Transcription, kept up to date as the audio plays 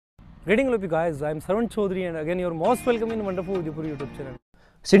Greeting all of you guys, I am Sarwan Chaudhary and again you're most welcome in Wonderful Udaipur YouTube channel.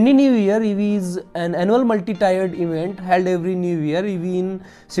 Sydney New Year Eve is an annual multi-tiered event held every New Year Eve in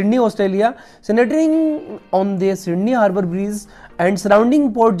Sydney, Australia, centering on the Sydney Harbour Bridge and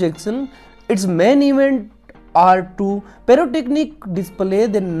surrounding Port Jackson. Its main event are to pyrotechnic display,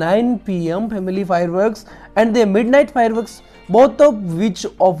 the 9 p.m. family fireworks and the midnight fireworks, both of which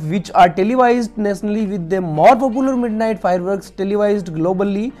are televised nationally, with the more popular midnight fireworks televised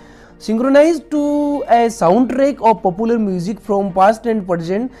globally, synchronized to a soundtrack of popular music from past and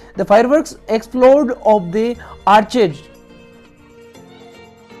present. The fireworks explode of the arches.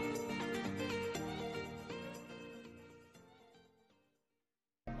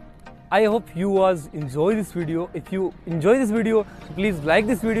 I hope you guys enjoy this video. If you enjoy this video, please like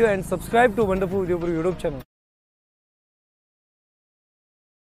this video and subscribe to Wonderful Udaipur YouTube channel.